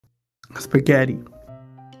Spaghetti.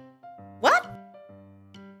 What?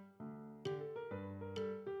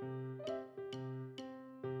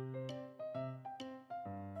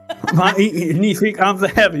 My knees, 3 arms are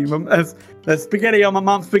heavy. There's spaghetti on my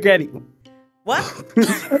mom's spaghetti. What?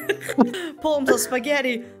 Palms are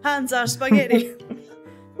spaghetti, hands are spaghetti.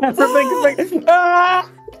 That's a big. Ah!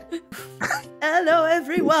 Hello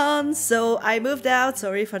everyone! So I moved out,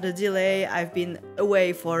 sorry for the delay. I've been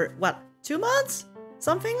away for, what, 2 months?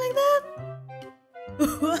 Something like that?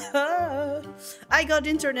 I got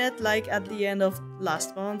internet like at the end of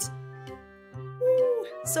last month.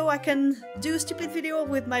 So I can do stupid video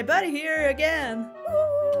with my buddy here again.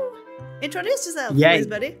 Introduce yourself, please,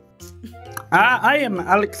 buddy. I am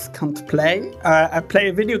Alex Can't Play. I play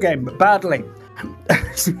a video game, but badly.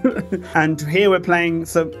 And here we're playing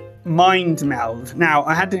some Mind Meld. Now,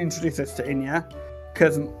 I had to introduce this to Inya,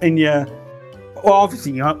 because Inya, well,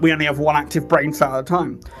 obviously, we only have one active brain cell at a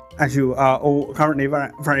time, as you are all currently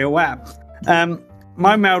very, very aware.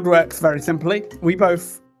 Mind Meld works very simply. We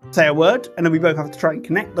both say a word, and then we both have to try and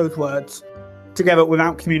connect those words together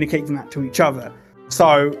without communicating that to each other.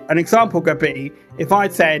 So, an example could be, if I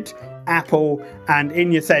said apple and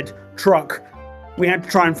Inya said truck, we had to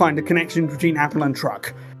try and find a connection between apple and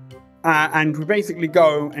truck. And we basically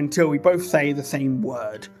go until we both say the same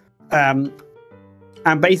word. And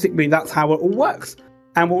basically that's how it all works.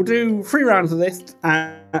 And we'll do 3 rounds of this,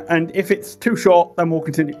 and if it's too short, then we'll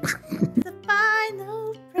continue. The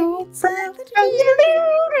final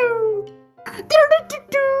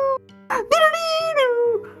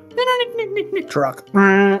Truck.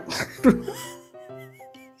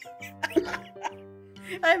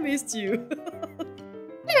 I missed you.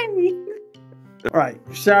 Right,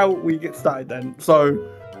 shall we get started then? So,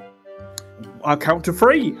 I'll count to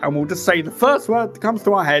 3, and we'll just say the first word that comes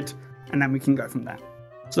to our head, and then we can go from there.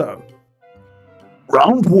 So,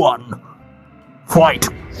 round 1, fight.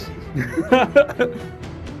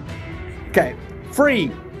 Okay,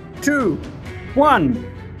 3, 2, 1.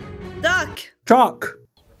 Duck. Truck.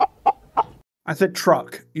 I said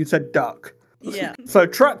truck. You said duck. Yeah. So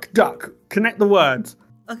truck, duck. Connect the words.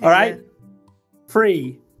 Okay. All right. Yeah.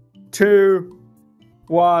 3, 2,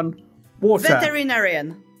 1. Water.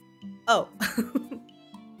 Veterinarian. Oh.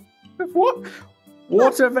 What?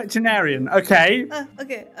 Water veterinarian. Okay.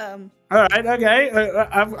 Okay. All right. Okay.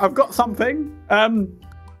 I've got something. All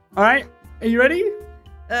right. Are you ready?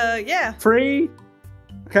 Yeah. 3.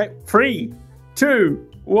 Okay. 3, 2,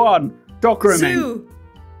 1. Dog grooming. Zoo.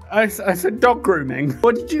 I said dog grooming.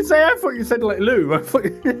 What did you say? I thought you said like loo. I thought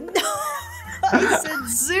I said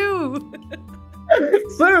zoo.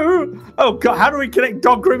 Zoo? Oh god, how do we connect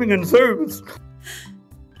dog grooming and zoos?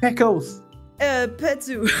 Pickles. Pet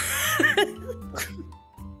zoo.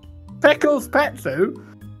 Pickles pet zoo?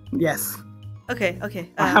 Yes. Okay, okay.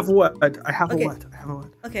 I have a word. I have a word.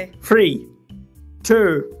 Okay. 3,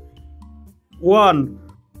 2, 1.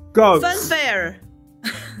 Go. Funfair.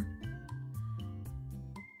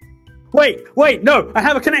 Wait, no, I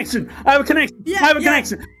have a connection. Yeah,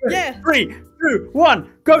 Connection. Yeah. 3, 2, 1.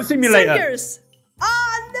 Go simulator. Singers.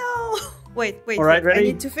 Oh no. Wait. All right, ready? I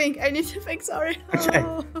need to think. Sorry. Okay.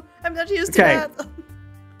 Oh, I'm not used to that.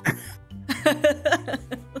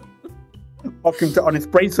 Welcome to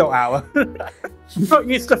Honest Brain Cell Hour. Not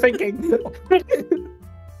used to thinking.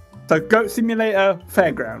 So, Goat Simulator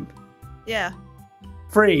Fairground. Yeah.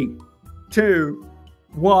 3, 2,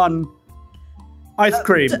 1. Ice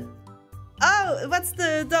cream. Oh, what's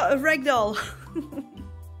the ragdoll?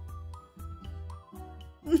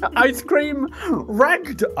 Ice cream.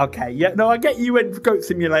 Ragdoll. Okay, yeah, no, I get you went for Goat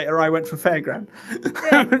Simulator, I went for Fairground.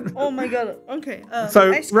 Yeah. Oh my god. Okay.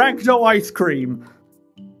 So, Ragdoll ice cream.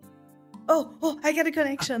 Oh, I get a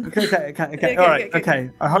connection. Okay. All right, okay.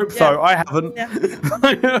 I hope so. I haven't. Yeah.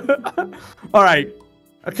 All right.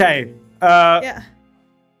 Okay. Yeah.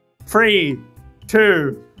 3,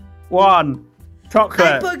 2, 1.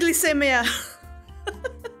 Chocolate. Hypoglycemia.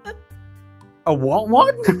 A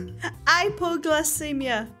what?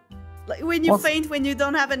 Hypoglycemia. Like when you faint when you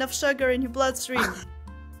don't have enough sugar in your bloodstream.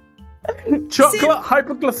 Chocolate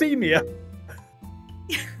hypoglycemia.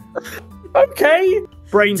 Okay.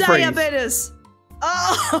 Brain freeze. Diabetes.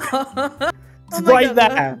 Oh. It's right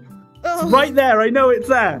there. Oh. It's right there. I know it's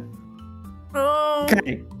there. Oh.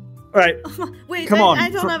 Okay. All right. Wait, come on. I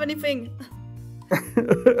don't have anything.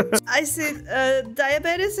 I said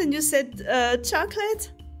diabetes and you said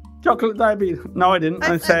chocolate? Chocolate diabetes. No, I didn't.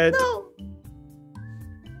 I said... No.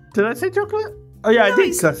 Did I say chocolate? Oh, yeah, No, I did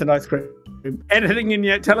because I said ice cream. Anything in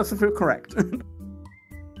yet? Tell us if you're correct.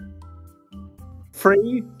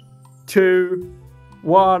 3, 2,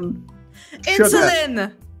 1.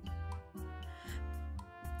 Insulin.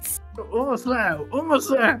 Almost there. Almost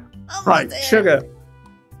there. Almost Right, there. sugar.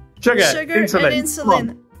 Sugar, Sugar insulin. and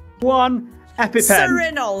insulin. One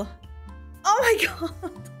EpiPen. Serenol. Oh my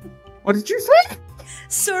god. What did you say?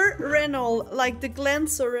 Serenol, like the gland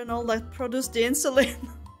Serenol that produced the insulin.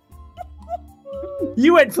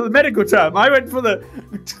 You went for the medical term. I went for the.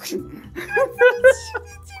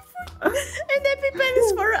 An EpiPen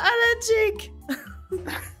is for allergic.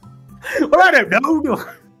 Well, I don't know.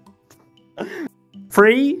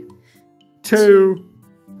 3, 2,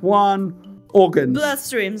 1. Organs.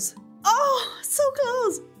 Bloodstreams. Oh, so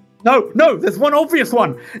close. No, there's one obvious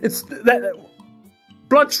one. It's that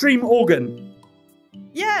bloodstream organ.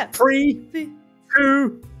 Yeah. 3,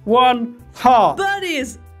 2, 1. Heart.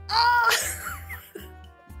 Buddies. Ah.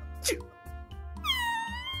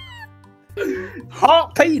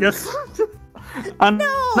 Heart penis.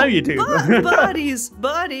 No, you do. Bodies,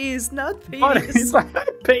 not penis.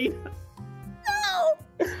 Penis. No.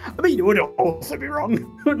 I mean, it would also be wrong.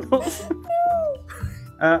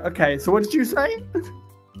 Okay, so what did you say?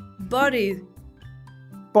 Body.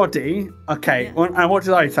 Body. Okay, Yeah. and what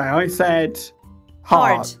did I say? I said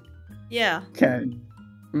heart. Yeah. Okay.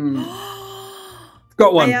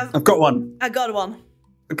 Got one. I've got one. I got one.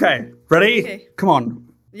 Okay, ready? Okay. Come on.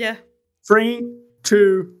 Yeah. 3,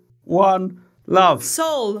 2, 1. Love.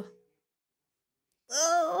 Soul.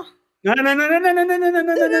 Oh. No. We're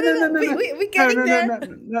getting there.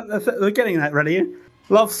 We're getting that. Ready?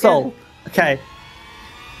 Love, soul. Okay.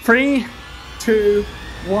 3, 2,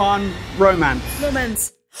 1. Romance.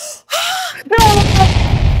 Romance.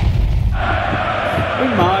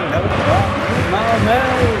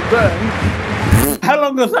 How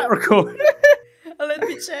long does that record? Let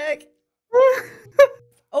me check.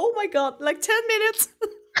 Oh my god, like 10 minutes.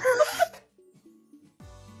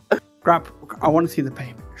 Grab. I want to see the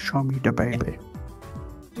baby. Show me the baby.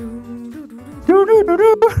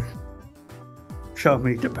 Show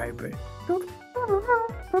me the baby.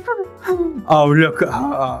 Oh, look at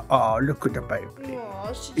her. Oh, look at the baby.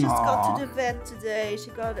 Oh, she just got to the vet today. She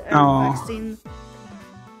got a Aw. vaccine.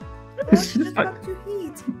 Oh, she just got to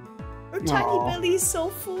eat. Her tiny Aw. belly is so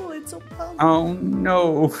full. It's so pumped. Oh,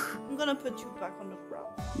 no. I'm gonna put you back on the ground.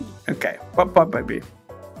 Okay. Bye-bye, baby.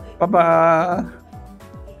 Bye-bye.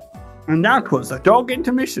 And that was a dog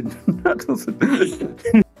intermission. That was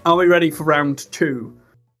Are we ready for round 2?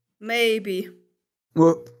 Maybe.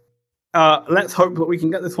 Well, let's hope that we can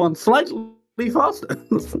get this one slightly faster.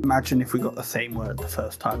 Imagine if we got the same word the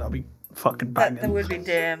first time. That'd be fucking banging. That would be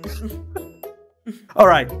damn. All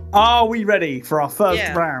right. Are we ready for our first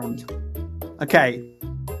Yeah. round? Okay.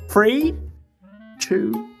 3,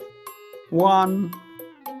 2, 1.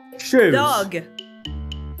 Shoes. Dog.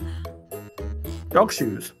 Dog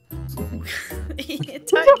shoes.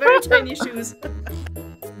 Very tiny shoes.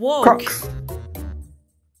 Walk. Crocs.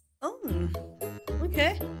 Oh.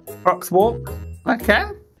 Okay. Crocs walk. Okay.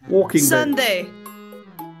 Walking boots. Sunday.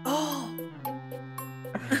 Oh.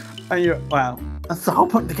 And you, well, that's the whole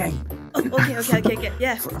point of the game. Oh, okay.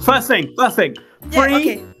 Yeah. First thing. Yeah, 3,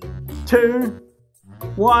 okay. 2,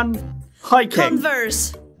 1. Hiking.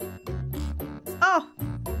 Converse. Oh.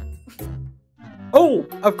 Oh,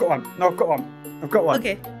 I've got one. No, I've got one.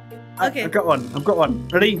 Okay. I've got one.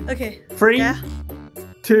 Ready? Okay. 3, Yeah.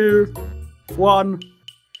 2, 1.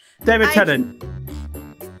 David Tennant.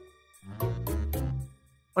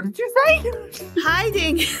 What did you say?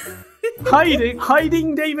 Hiding.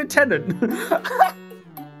 Hiding David Tennant.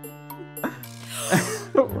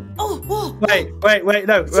 Oh, whoa. Wait,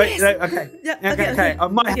 no, Yes. no, okay. Yeah, Okay. I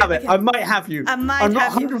might have it. okay. I might have you. I might I'm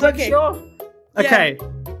not have you. 100% Okay. sure. Okay.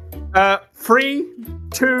 3,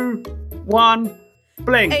 2, 1.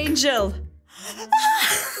 Blink. Angel.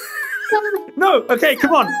 No. Okay.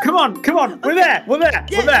 Come on. We're there. We're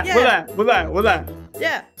there.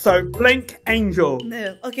 Yeah. So blink, angel.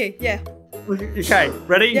 No. Okay. Yeah. Okay.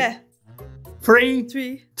 Ready? Yeah. 3,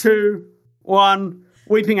 3. 2, 1.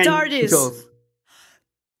 Weeping Tardis. angels.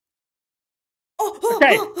 Oh.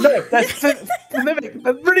 Okay. No. That's specific.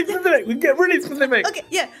 That's really specific. We get really specific. Okay.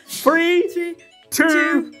 Yeah. 3, 3.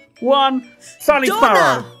 2, 1. Sally Donna.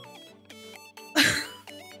 Sparrow.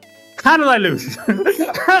 How did I lose?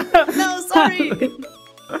 No, sorry.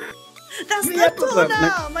 That's The not episode.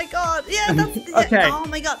 Donna. Oh my god. Yeah. That's. Okay. Oh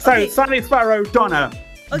my god. So Okay. Sally Sparrow, Donna.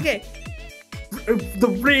 Okay. The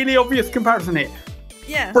really obvious comparison here.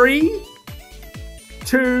 Yeah. 3,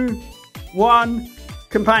 2, 1.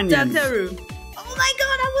 Companions. Doctor Who. Oh my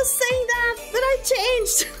god, I was saying that, but I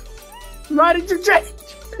changed. Why did you change?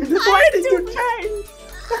 Why did you change?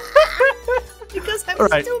 Because I'm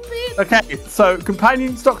Alright. stupid. Okay, so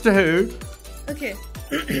Companions, Doctor Who. Okay.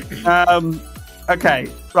 Okay,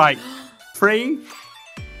 right. 3,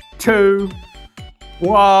 2,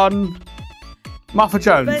 1. Martha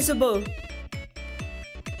Jones. Face of bow.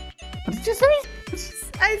 What did you say?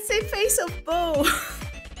 I'd say face of bow.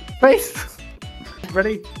 Face.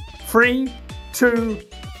 Ready? 3, 2,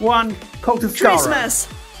 1. Cult of Skara. Christmas.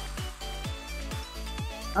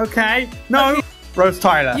 Okay. No. Okay. Rose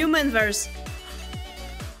Tyler. Human verse.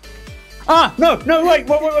 Ah, no, wait.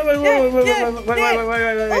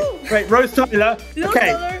 Wait. Rose Tyler.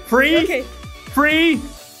 Okay. 3,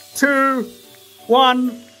 2,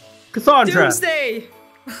 1. Cassandra. Doomsday.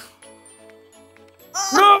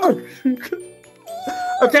 No.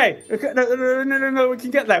 Okay. No. We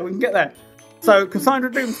can get there. So Cassandra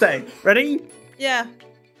Doomsday. Ready? Yeah.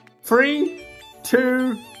 3,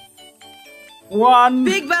 2, 1.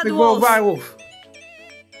 Big Bad Wolf. Bad Wolf.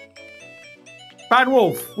 Bad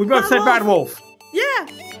Wolf. We both said Bad Wolf. Yeah.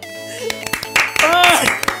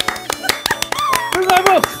 Bad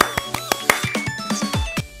Wolf.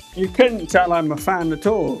 You couldn't tell I'm a fan at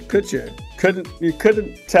all, could you? You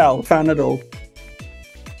couldn't tell fan at all.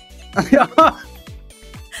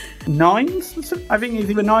 9s? I think it's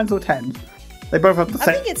either 9s or 10s. They both have the same.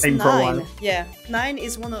 I think it's 9. Yeah, 9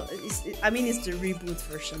 is one of. It's the reboot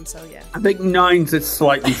version. So yeah. I think 9s is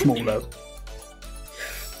slightly smaller.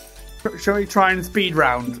 Shall we try and speed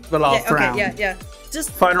round the last round? Yeah.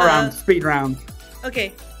 Just final round, speed round.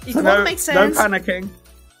 Okay, it So won't make sense. No panicking.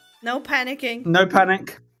 No panicking. No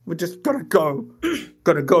panic. We just gotta go.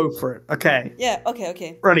 Gotta go for it. Okay. Yeah.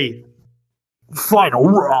 Okay. Ready. Final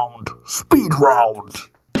round. Speed round.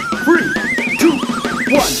 3, 2,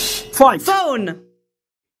 1. Fight. Phone.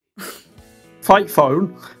 Fight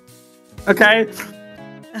phone. Okay.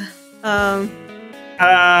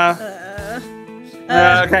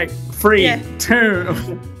 Okay. 3,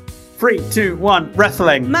 2, 1.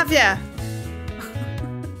 Wrestling. Mafia.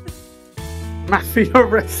 Mafia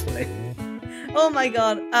wrestling. Oh my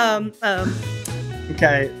god.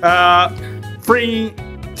 Okay. 3,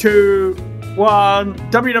 2, 1.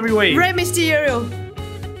 WWE. Rey Mysterio.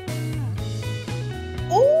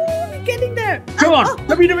 Oh, we're getting there. Come on.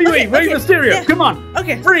 WWE. Rey Mysterio. Yeah. Come on.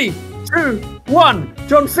 Okay. 3, 2, 1.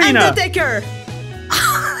 John Cena. Undertaker.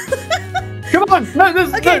 Come on. No,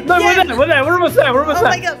 we're there. We're almost there. Oh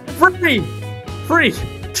my god. 3,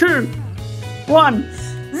 2, 1.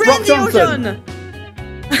 Randy Orton.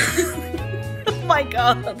 Oh my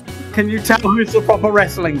god. Can you tell who's a proper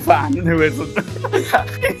wrestling fan and who isn't?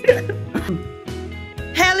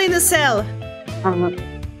 Hell in a Cell.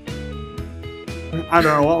 I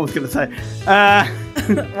don't know what I was going to say. I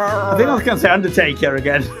think I was going to say Undertaker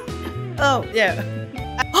again. Oh, yeah.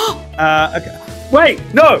 Okay. Wait,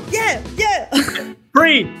 no. Yeah.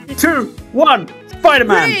 3, 2, 1.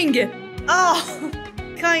 Spider-Man. Ring. Oh.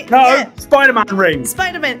 No, Spider-Man ring.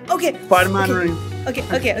 Spider-Man. Okay. Spider-Man ring. Okay.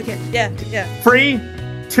 Yeah. 3,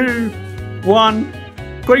 2, 1.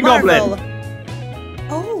 Green Goblin.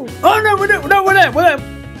 Oh. Oh no, we're there.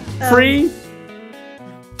 3,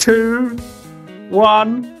 2,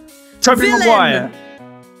 1. Tobey Maguire.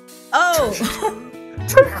 Oh.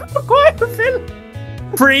 Tobey Maguire villain.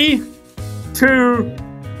 3, 2,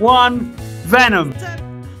 1. Venom.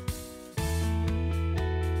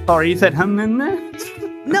 Sorry, you said him in there?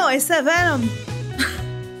 No, I said Venom.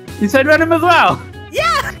 You said Venom as well?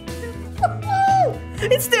 Yeah.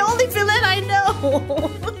 It's the only villain I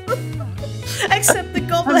know. Except the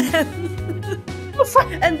goblin.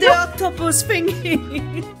 And the octopus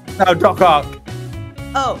thingy. No, Doc Ock.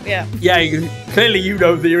 Oh, yeah. Yeah, clearly you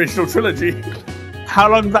know the original trilogy. How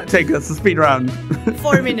long did that take us to speed round?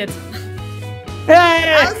 4 minutes.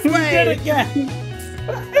 Hey! Halfway. We did it again!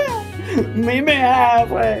 Meet me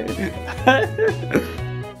halfway!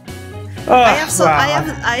 I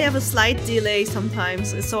have a slight delay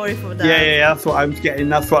sometimes. Sorry for that. Yeah, that's what I was getting.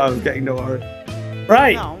 Don't worry.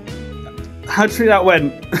 Right. No. How'd you think that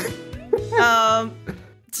went?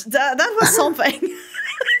 That was something.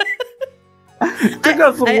 It took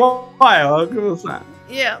us a while. I'll give us that.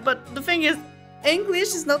 Yeah, but the thing is,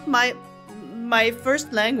 English is not my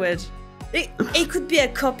first language. It could be a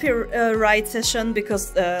copyright session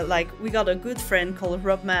because like we got a good friend called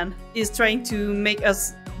Robman is trying to make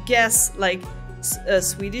us guess like a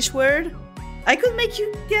Swedish word. I could make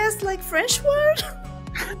you guess like French word.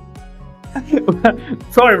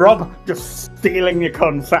 Sorry, Rob, just stealing your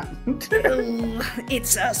concept.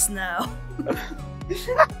 It's us now.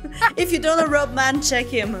 If you don't know Robman, check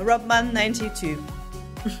him. Robman92.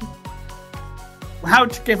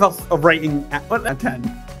 How'd you give us a rating at 10?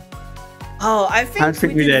 Oh, I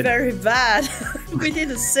think we did very bad. We did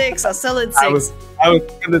a 6, a solid 6. I was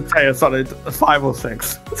going to say a solid 5 or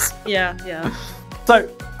 6. Yeah. So,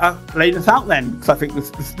 lay this out then, because I think this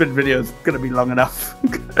bit of video is going to be long enough.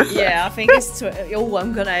 Yeah, I think it's oh,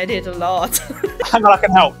 I'm gonna edit a lot. Hang on, I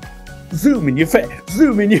can help. Zoom in your face,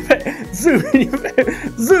 zoom in your face, zoom in your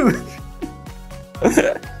face, zoom.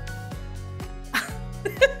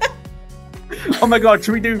 Oh my god,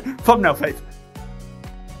 should we do thumbnail face?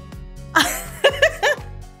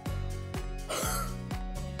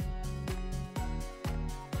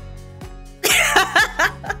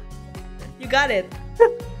 You got it.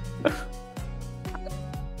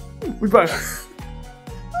 We both.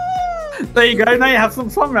 There you go, now you have some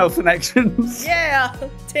thumbnail connections. Yeah,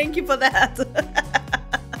 thank you for that.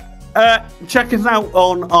 Check us out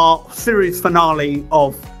on our series finale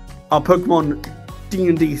of our Pokemon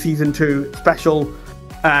D&D Season 2 special.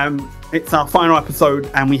 It's our final episode,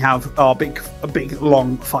 and we have our big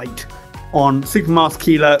long fight on Super Mask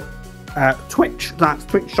Keeler Twitch. That's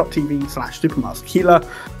twitch.tv/SupermaskKeeler.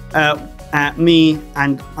 Me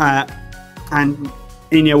and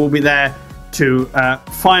Inya will be there to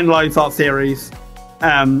finalize our series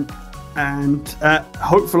and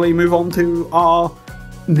hopefully move on to our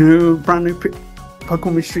brand new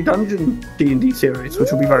Pokemon Mystery Dungeon D&D series,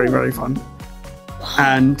 which will be very, very fun.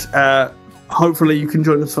 And hopefully you can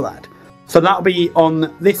join us for that. So that'll be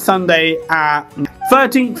on this Sunday at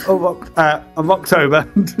 13th of October.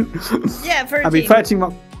 Yeah, 13th. That'll be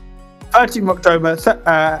 13th of October,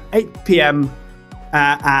 8 p.m.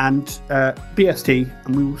 And BST,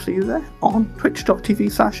 and we will see you there on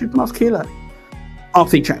twitch.tv/SupermaskKeeler.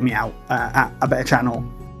 Obviously, check me out at a better channel.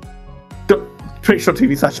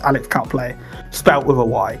 Twitch.tv/AlexCartplay, spelt with a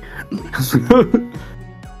Y.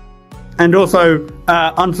 And also,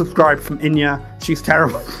 unsubscribe from Inya. She's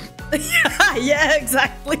terrible. Yeah,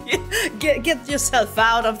 exactly. Get yourself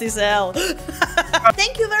out of this hell.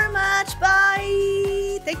 Thank you very much.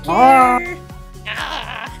 Bye. Take care.